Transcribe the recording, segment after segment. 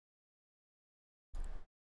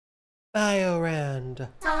Biorand.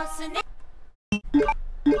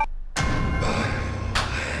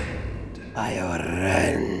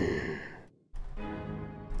 Biorand.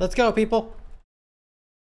 Let's go, people.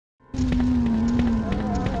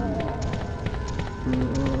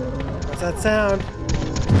 What's that sound?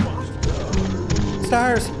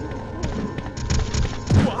 Stars.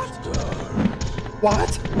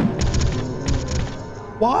 What?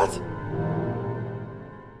 What?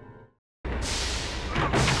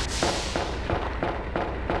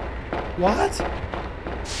 What?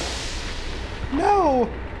 No!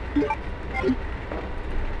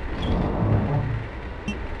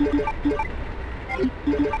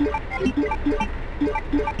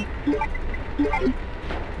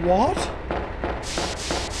 What?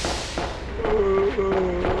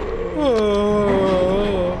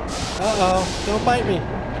 Uh-oh, don't bite me.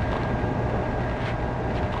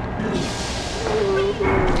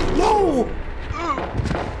 No!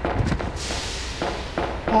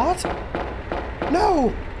 What?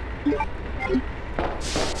 No!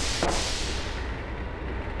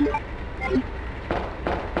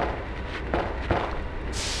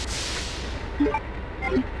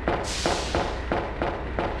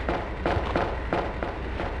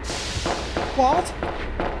 What?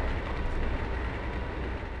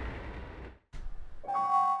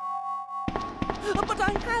 But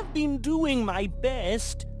I have been doing my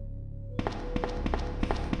best.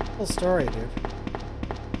 Whole story, dude.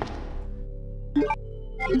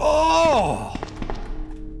 Oh!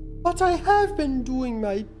 But I have been doing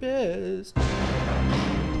my best.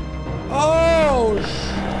 Oh!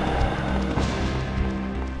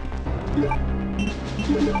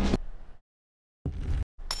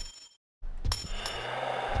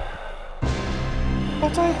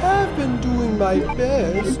 But I have been doing my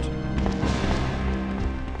best.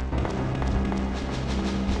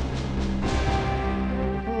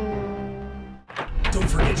 Don't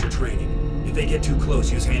forget your training. If they get too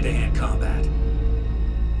close, use hand-to-hand combat.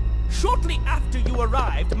 Shortly after you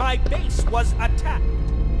arrived, my base was attacked.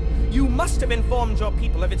 You must have informed your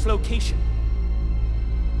people of its location.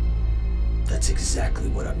 That's exactly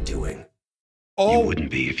what I'm doing. Oh! You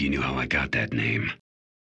wouldn't be if you knew how I got that name.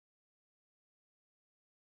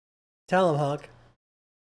 Tell him, Hunk.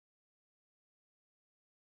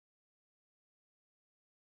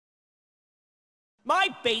 My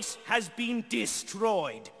base has been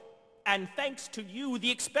destroyed. And thanks to you,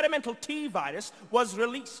 the experimental T-virus was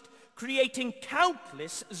released, creating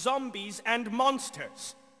countless zombies and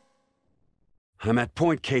monsters. I'm at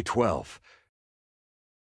point K-12.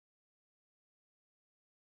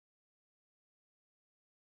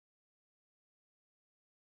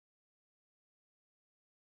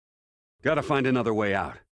 Gotta find another way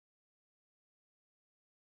out.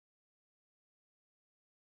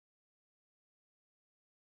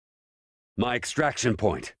 My extraction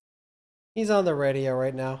point. He's on the radio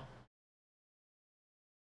right now.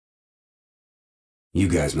 You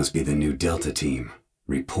guys must be the new Delta team.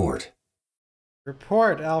 Report.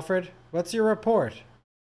 Report, Alfred. What's your report?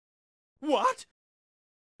 What?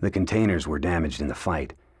 The containers were damaged in the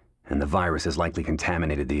fight, and the virus has likely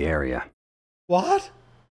contaminated the area. What?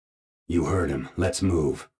 You heard him. Let's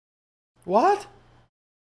move. What?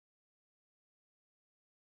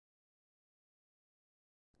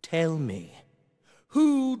 Tell me,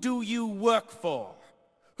 who do you work for?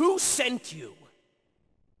 Who sent you?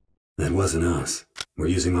 That wasn't us. We're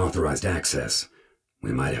using authorized access.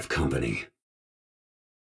 We might have company.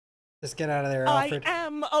 Just get out of there, Alfred. I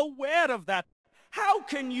am aware of that. How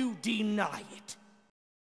can you deny it?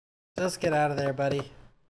 Just get out of there, buddy.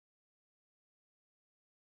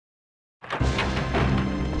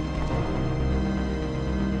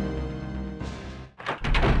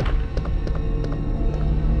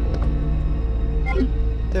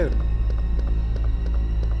 Dude.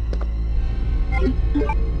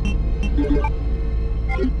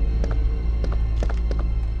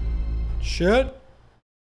 Shit.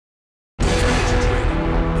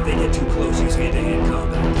 If they get too close, use hand-to-hand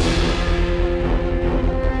combat.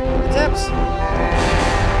 Tips.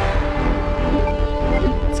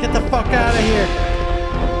 Let's get the fuck out of here.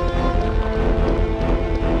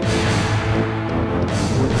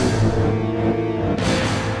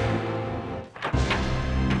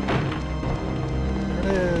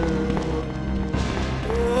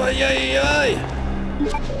 Ay, ay, ay.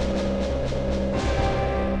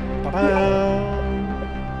 Ba-ba.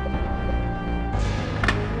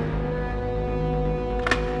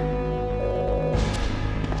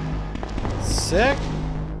 Sick.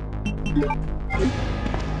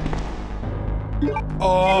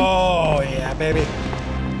 Oh, yeah, baby.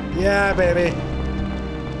 Yeah, baby.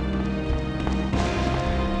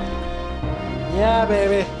 Yeah,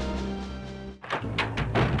 baby.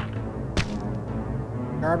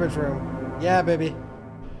 Garbage room. Yeah, baby.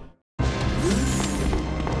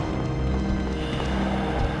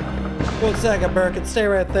 One second, Birkin. Stay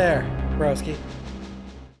right there, broski.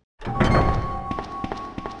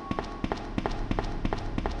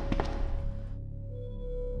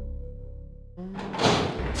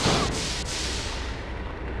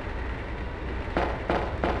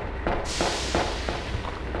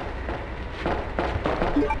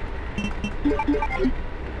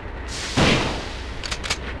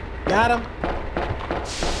 Got him.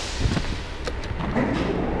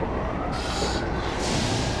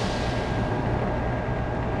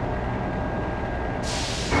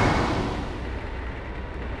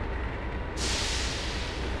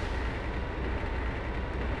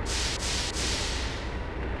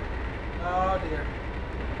 Oh dear.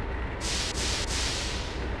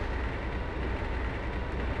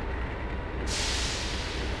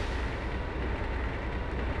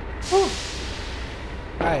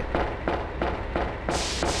 Alright.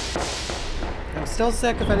 I'm still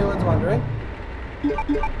sick if anyone's wondering.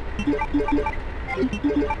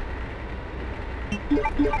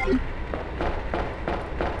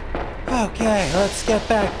 Okay, let's get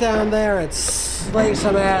back down there and slay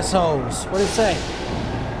some assholes. What do you say?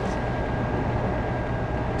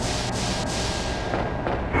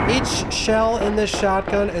 Each shell in this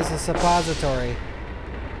shotgun is a suppository.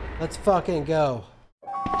 Let's fucking go.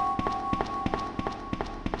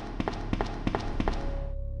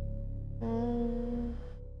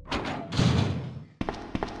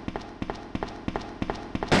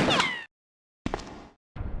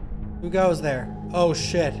 Who goes there? Oh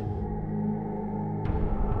shit.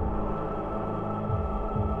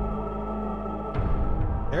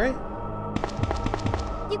 Harry?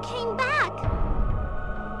 You came back!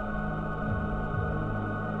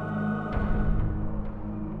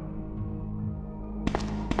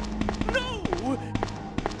 No!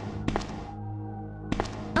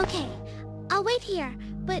 Okay, I'll wait here,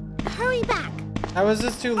 but hurry back. I was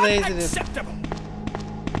just too lazy to... Unacceptable!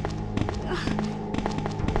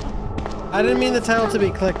 I didn't mean the title to be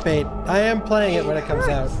clickbait. I am playing it when it comes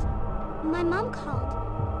out. My mom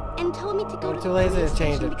called and told me to go I'm to too the lazy police to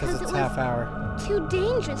change station it because it's it was half hour. too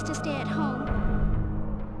dangerous to stay at home.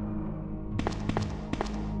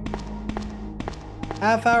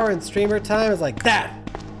 Half hour in streamer time is like that.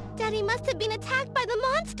 Daddy must have been attacked by the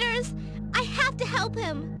monsters. I have to help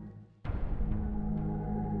him.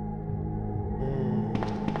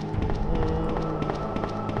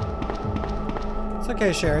 It's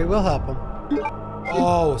okay, Sherry. We'll help him.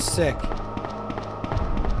 Oh, sick.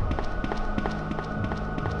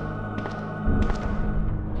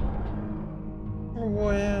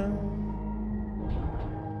 Well...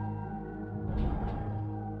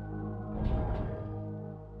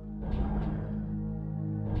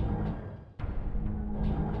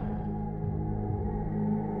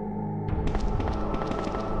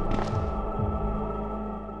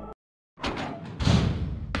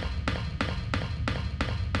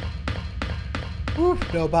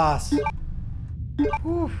 Oof, no boss.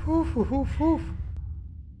 Oof, oof, oof, oof, oof.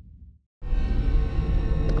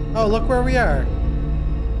 Oh, look where we are.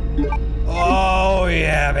 Oh,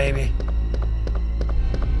 yeah, baby.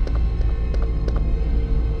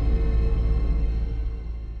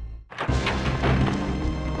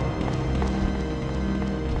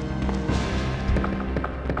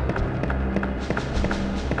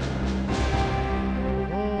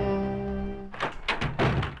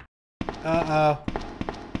 Uh-oh.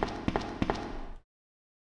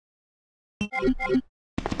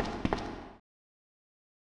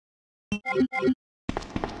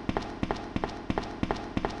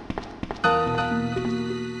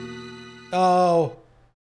 Oh.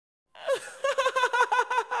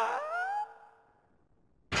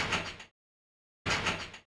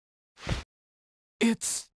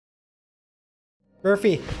 It's...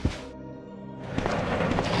 Murphy.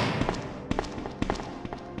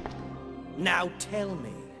 Now tell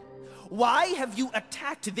me, why have you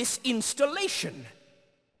attacked this installation?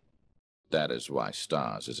 That is why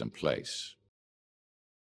STARS is in place.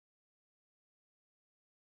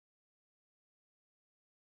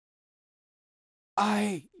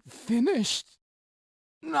 I finished.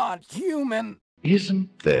 Not human.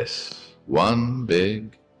 Isn't this one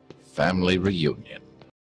big family reunion?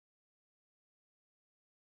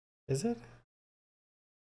 Is it?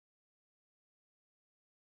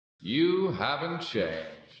 You haven't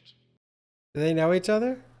changed. Do they know each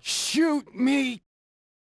other? Shoot me.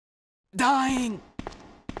 Dying.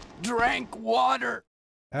 Drank water.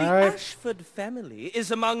 The All right. Ashford family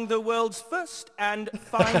is among the world's first and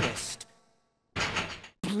finest.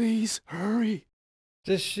 Please hurry.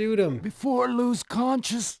 Just shoot him. Before lose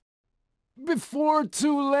conscious. Before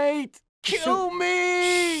too late. Kill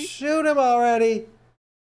me! Shoot him already.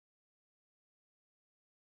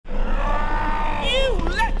 You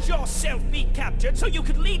let yourself be captured so you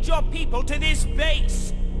could lead your people to this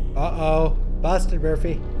base. Uh-oh. Busted,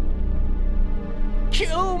 Murphy.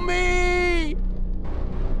 Kill me!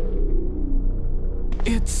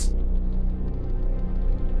 It's...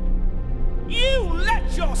 You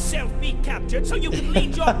let yourself be captured so you could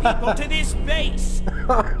lead your people to this base.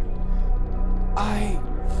 I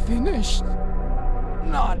finished.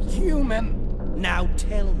 Not human. Now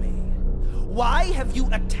tell me, why have you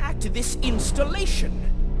attacked this installation?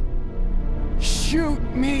 Shoot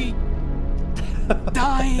me.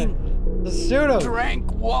 Dying. Just shoot him.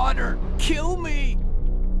 Drank water. Kill me.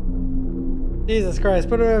 Jesus Christ,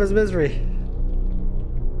 put him out of his misery.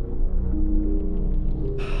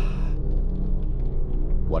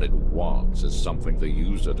 What it wants is something the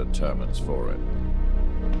user determines for it.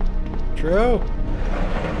 True.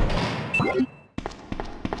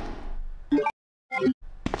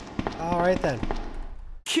 Alright then.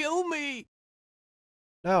 Kill me.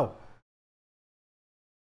 No.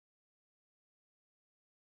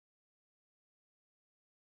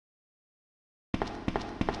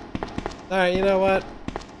 Alright, you know what?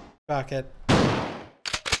 Fuck it.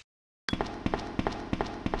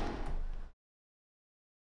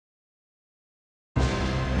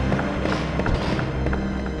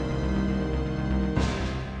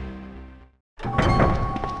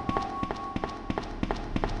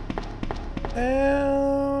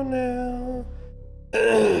 Oh no.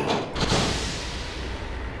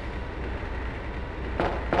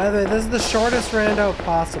 By the way, this is the shortest rando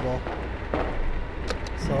possible.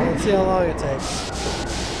 So let's see how long it takes.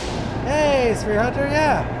 Hey, Sphere Hunter,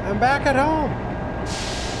 yeah, I'm back at home.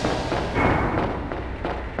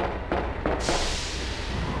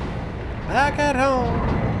 Back at home.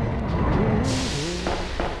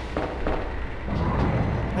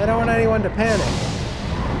 I don't want anyone to panic.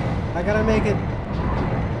 I gotta make it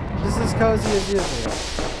just as cozy as usual.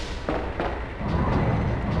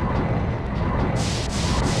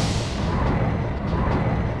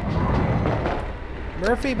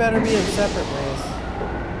 Murphy better be in separate ways.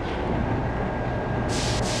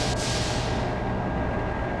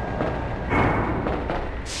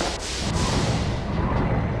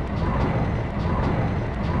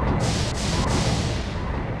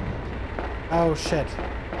 Oh shit.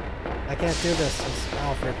 I can't do this. It's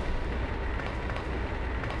Alfred.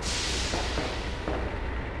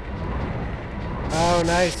 Oh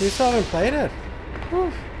nice. You still haven't played it?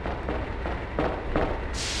 Whew.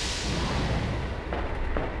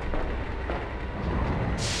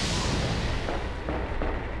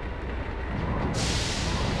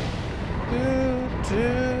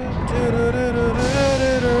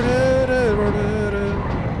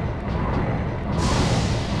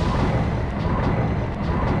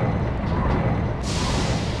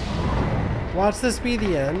 Watch this be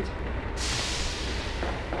the end.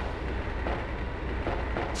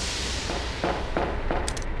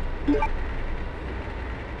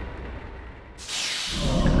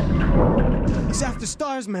 He's after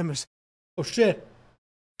STARS members. Oh shit.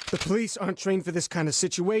 The police aren't trained for this kind of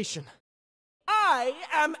situation. I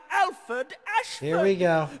am Alfred Ashford, Here we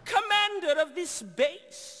go. commander of this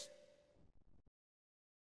base.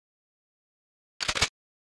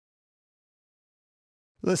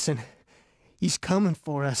 Listen, he's coming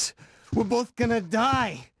for us. We're both gonna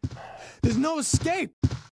die. There's no escape.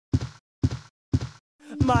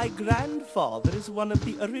 My grandfather is one of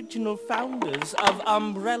the original founders of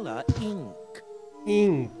Umbrella,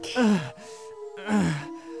 Inc.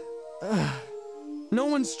 No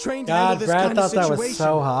one's trained to handle God, this Brad kind of thought that situation. was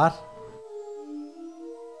so hot.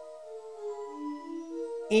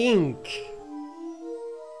 Ink.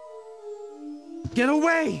 Get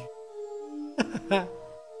away!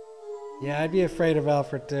 Yeah, I'd be afraid of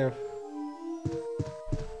Alfred too.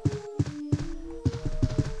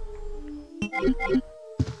 Get away!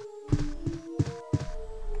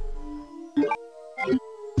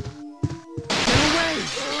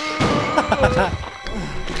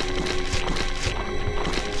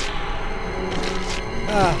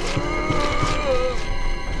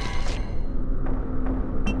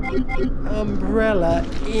 Umbrella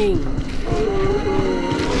Ink.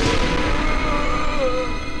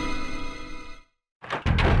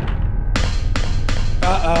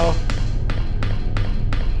 Uh-oh.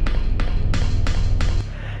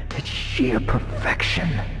 It's sheer perfection.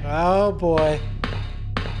 Oh boy.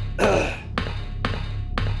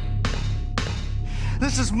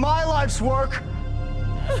 This is my life's work!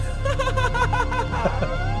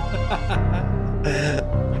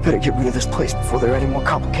 I better get rid of this place before there are any more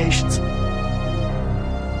complications.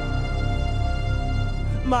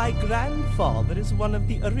 My grandfather is one of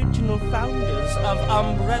the original founders of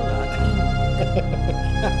Umbrella Inc.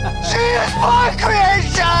 She is my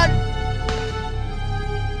creation!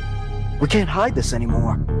 We can't hide this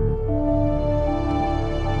anymore.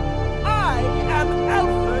 I am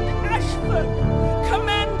Alfred Ashford,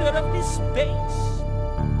 commander of this base.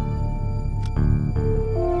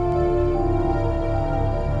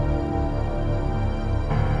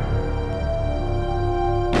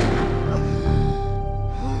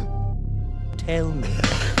 Tell me,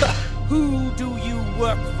 who do you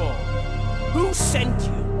work for? Who sent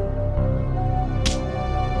you?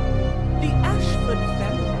 The Ashford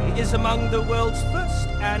family is among the world's first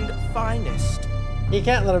and finest. He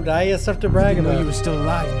can't let him die. He has stuff to brag I didn't know about. you were still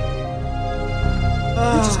alive.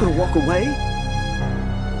 You're just gonna walk away?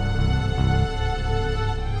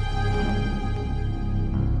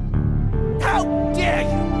 How dare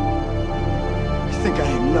you! You think I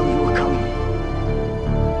didn't know you were coming?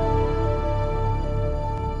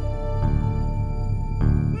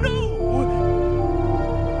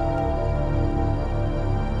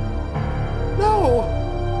 No!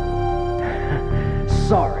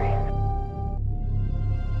 Sorry.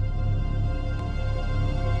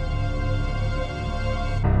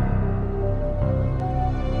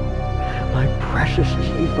 My precious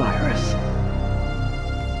G-Virus.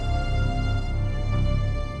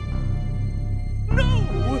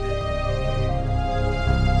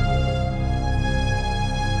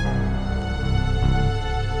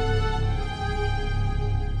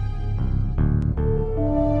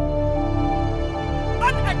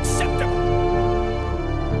 Unacceptable!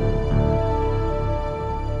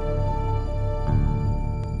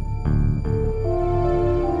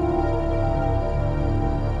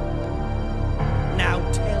 Now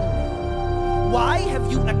tell me, why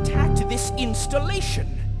have you attacked this installation?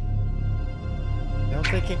 I don't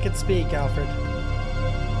think it can speak, Alfred.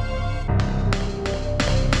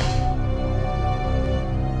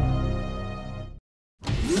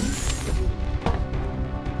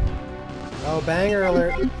 Oh, banger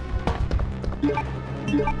alert.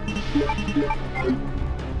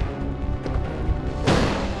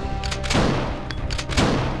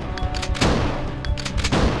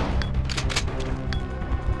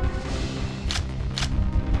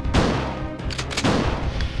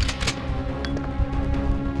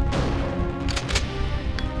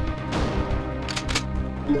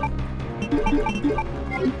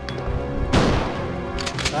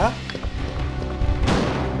 Huh?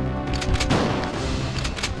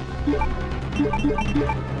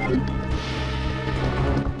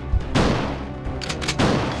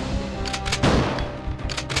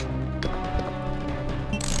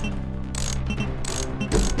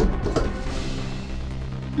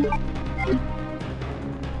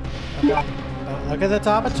 Okay. Look at the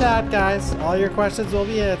top of chat, guys. All your questions will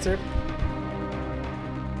be answered.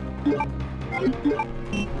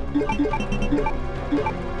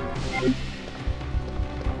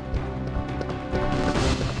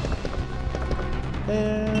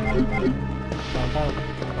 And bum bum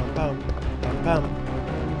bum bum bum bum.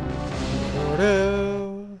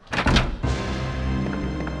 Doo-doo.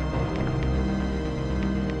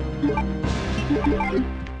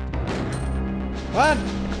 What?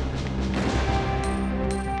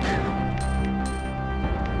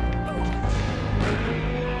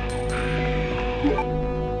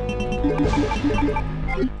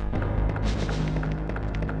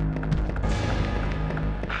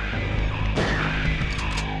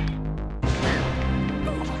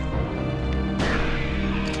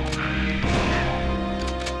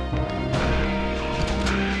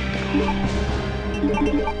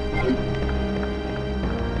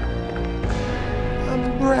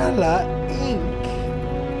 Umbrella Inc.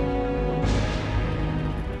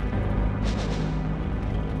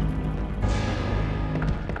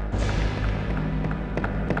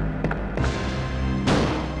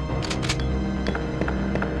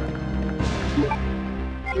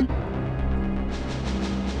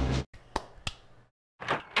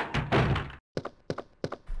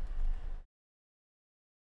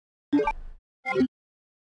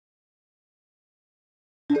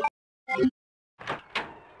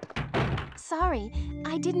 Sorry,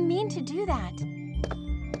 I didn't mean to do that.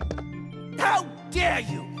 How dare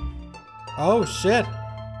you! Oh shit.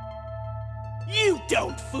 You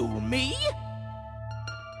don't fool me!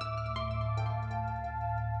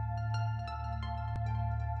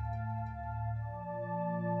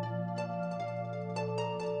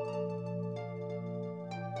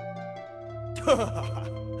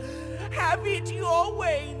 Have it your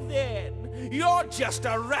way, then. You're just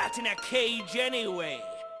a rat in a cage anyway.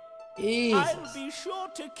 Jesus. I'll be sure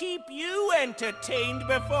to keep you entertained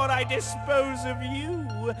before I dispose of you.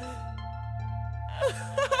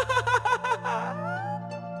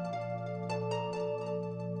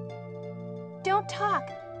 Don't talk.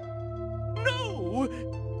 No!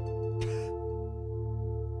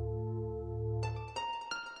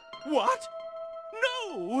 What?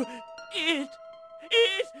 No! It...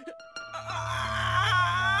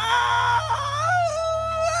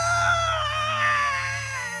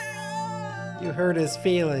 You hurt his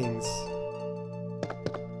feelings.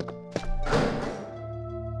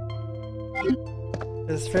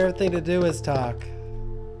 His favorite thing to do is talk.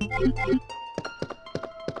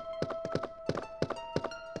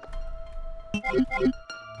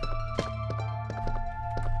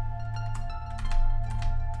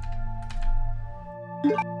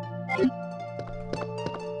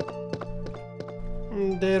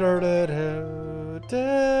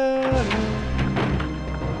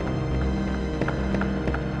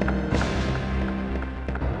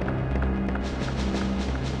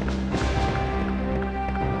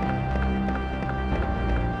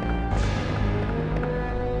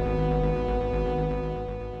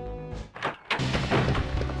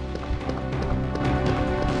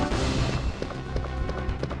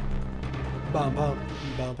 Bum bum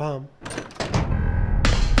bum bum.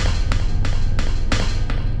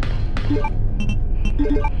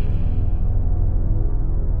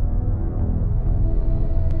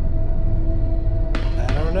 I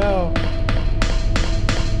don't know.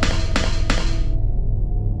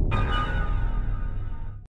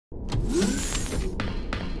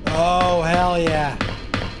 Oh, hell yeah.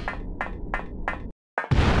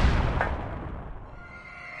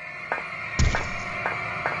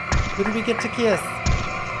 Who did we get to kiss?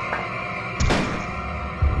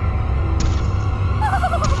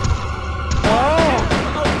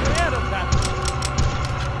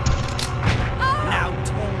 Now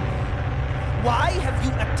tell me, why have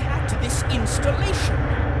you attacked this installation?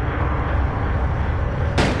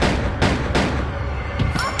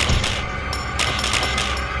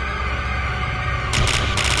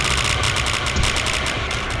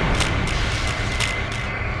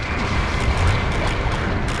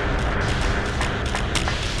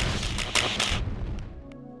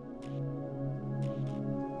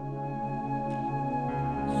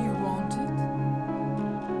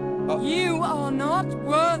 You are not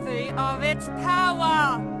worthy of its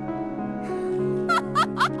power!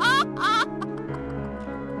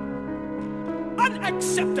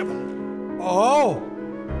 Unacceptable! Oh!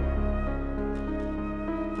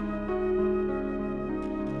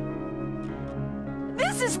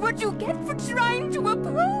 This is what you get for trying to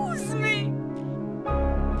oppose me!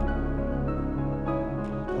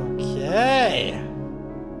 Okay.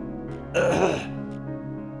 Ugh.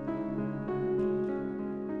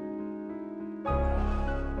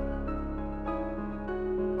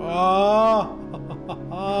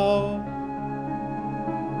 Oh.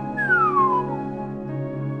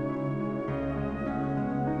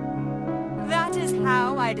 That is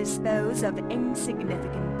how I dispose of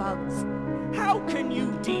insignificant bugs. How can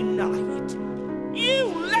you deny it?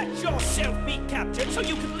 You let yourself be captured so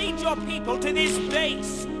you can lead your people to this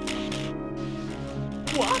base!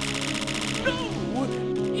 What? No!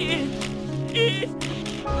 It...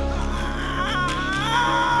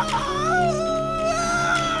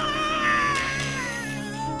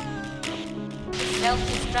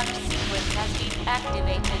 Self-destruct sequence has been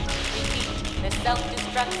activated. Repeat, the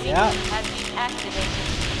self-destruct sequence has been activated.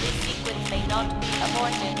 This sequence may not be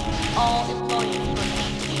aborted. All employees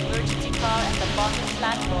proceed to the emergency car at the bottom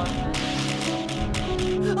platform.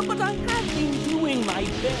 But I have been doing my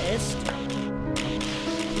best.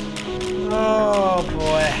 Oh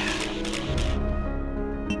boy.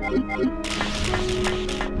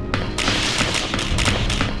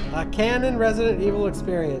 A canon Resident Evil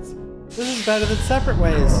experience. This is better than Separate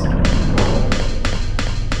Ways.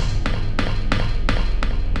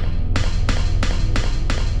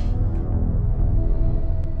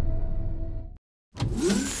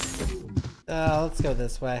 Let's go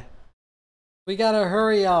this way. We gotta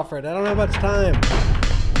hurry, Alfred. I don't have much time.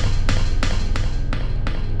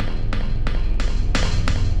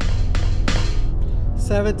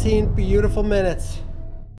 "17 beautiful minutes.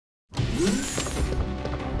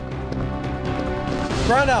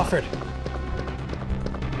 Run, Alfred!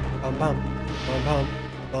 Bum bum. Bum bum.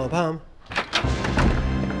 Bum bum.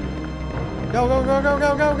 Go, go, go, go,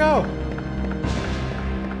 go, go, go!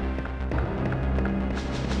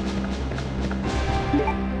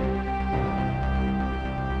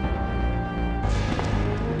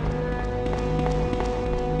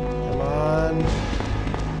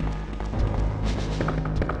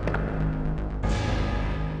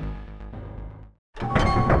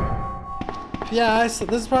 Yeah, this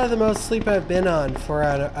is probably the most sleep I've been on for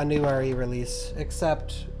a new RE release.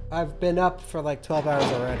 Except I've been up for like 12 hours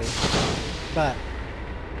already. But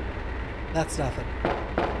that's nothing.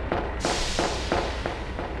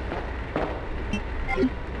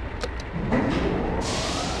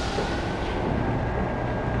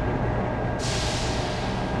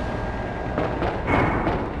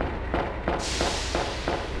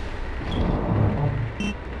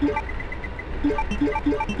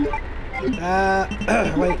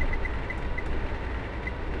 Wait.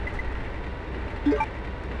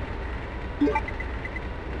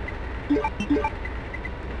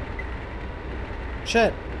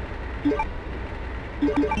 Shit.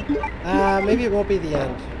 Maybe it won't be the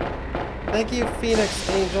end. Thank you, Phoenix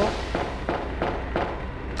Angel.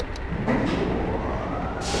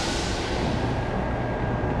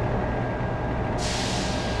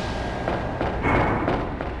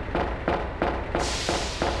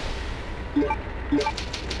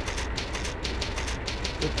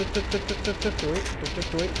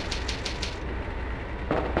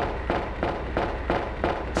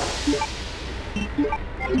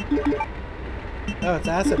 Oh, it's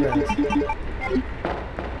acid rounds.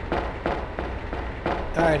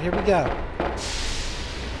 Alright, here we go.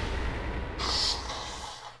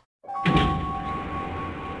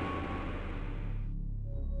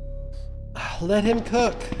 Let him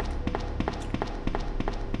cook.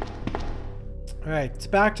 Alright, it's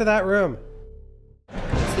back to that room.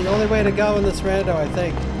 It's the only way to go in this rando, I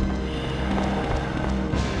think.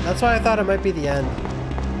 That's why I thought it might be the end.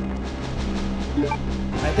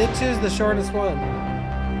 I did choose the shortest one.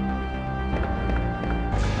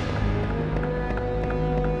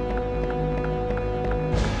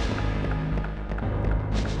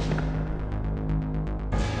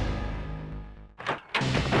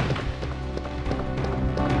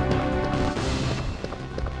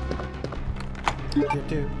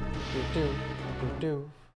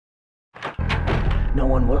 No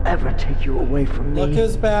one will ever take you away from me. Look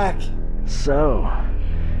who's back. So,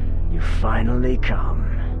 you finally come.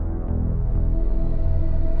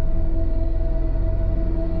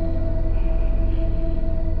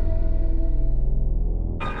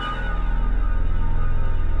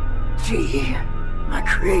 Gee, my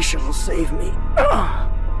creation will save me.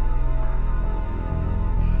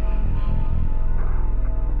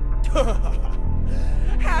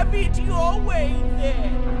 Have it your way,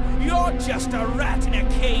 then. You're just a rat in a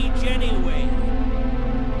cage anyway.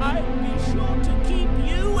 I'll be sure to keep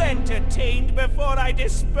you entertained before I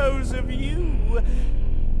dispose of you.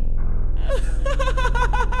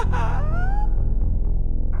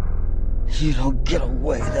 You don't get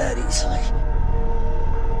away that easily.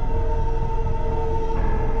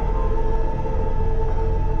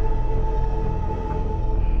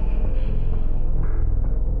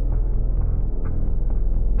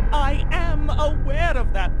 I am aware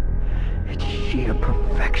of that. It's sheer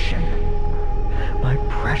perfection. My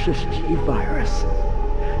precious G-Virus.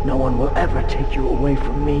 No one will ever take you away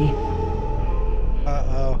from me.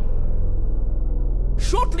 Uh-oh.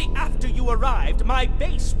 Shortly after you arrived, my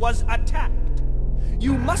base was attacked.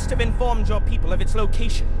 You must have informed your people of its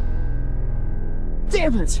location.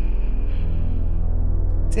 Damn it!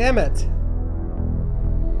 Damn it.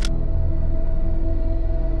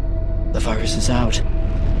 The virus is out.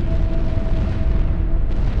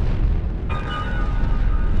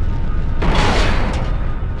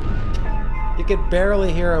 You could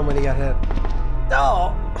barely hear him when he got hit.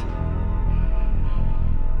 Oh!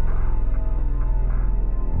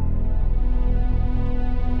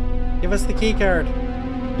 Give us the key card.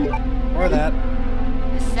 Or that.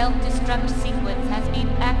 The self-destruct sequence has been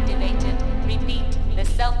activated. Repeat, the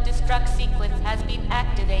self-destruct sequence has been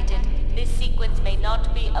activated. This sequence may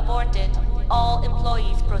not be aborted. All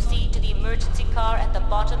employees proceed to the emergency car at the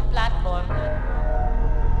bottom platform.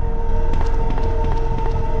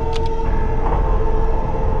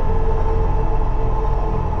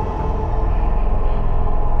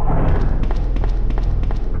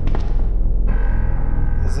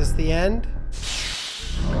 Is this the end?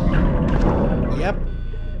 Yep.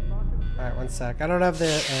 Alright, one sec. I don't have the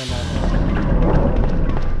ammo.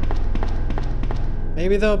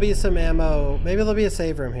 Maybe there'll be some ammo. Maybe there'll be a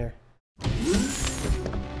save room here.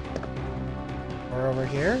 Or over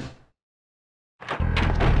here?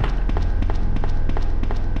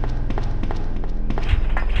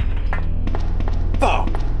 Fuck!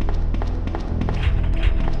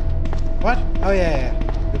 What? Oh yeah.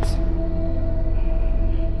 Oops.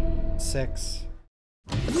 6.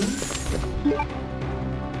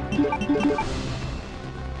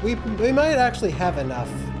 We might actually have enough,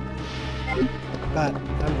 but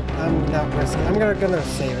I'm not risking. I'm gonna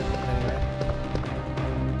save it anyway.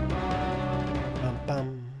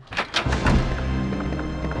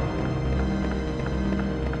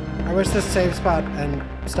 wish this save spot and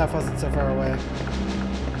stuff wasn't so far away.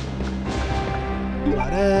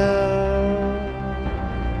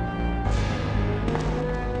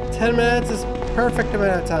 10 minutes is perfect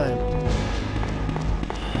amount of time.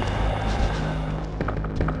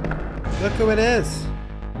 Look who it is.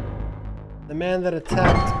 The man that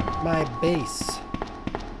attacked my base.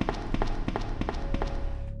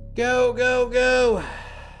 Go, go, go.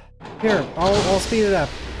 Here, I'll speed it up.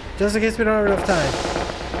 Just in case we don't have enough time.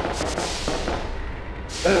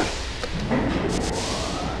 Ugh.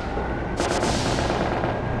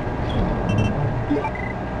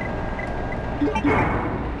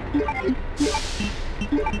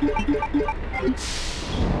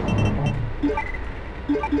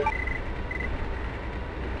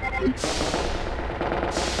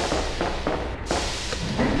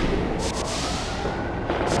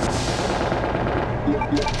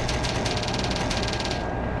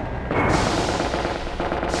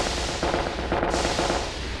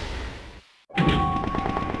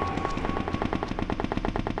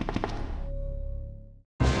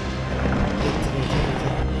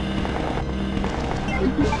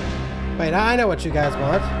 Wait, I know what you guys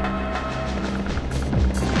want.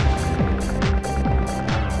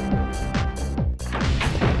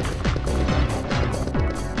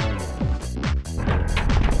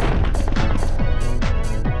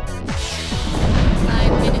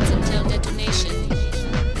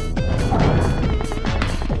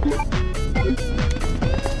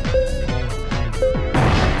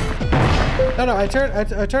 No, I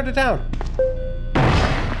turned it down.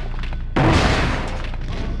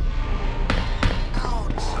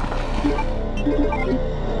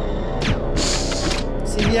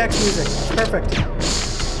 CBX music, perfect.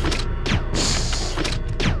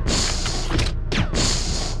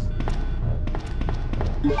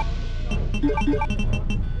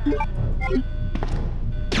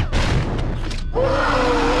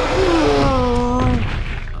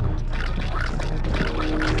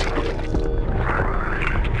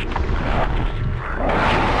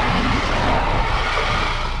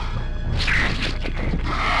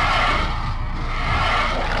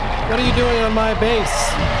 What are you doing on my base?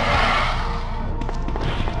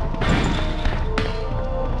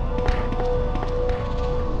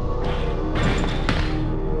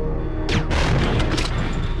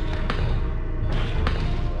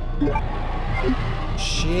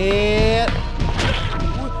 Shit.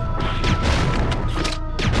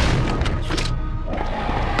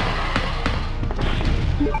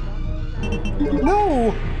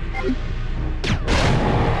 No.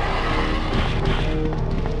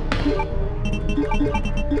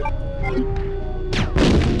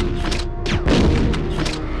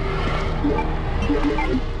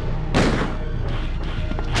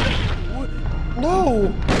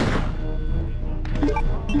 No!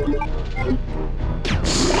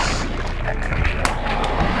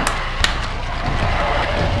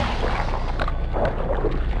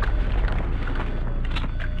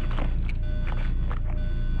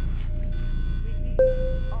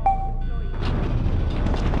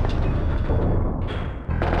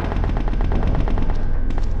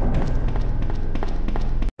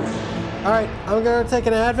 Alright, I'm gonna take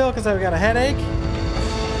an Advil because I've got a headache.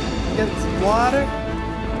 Get some water.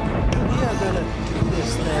 We are gonna do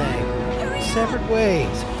this thing separate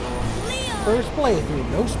ways. First playthrough,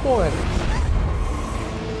 no spoilers.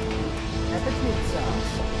 Epic meat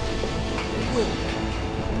sauce. It will be.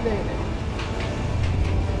 Made it.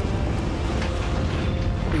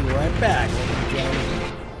 Be right back, ladies and gentlemen.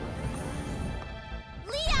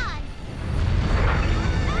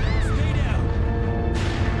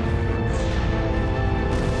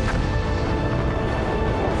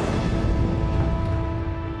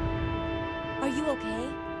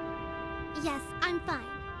 Yes, I'm fine.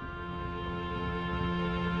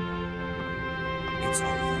 It's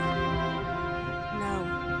over. No.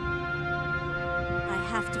 I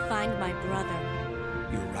have to find my brother.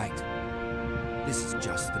 You're right. This is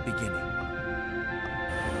just the beginning.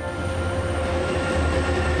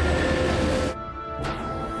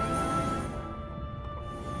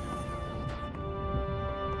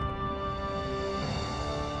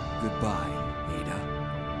 Goodbye.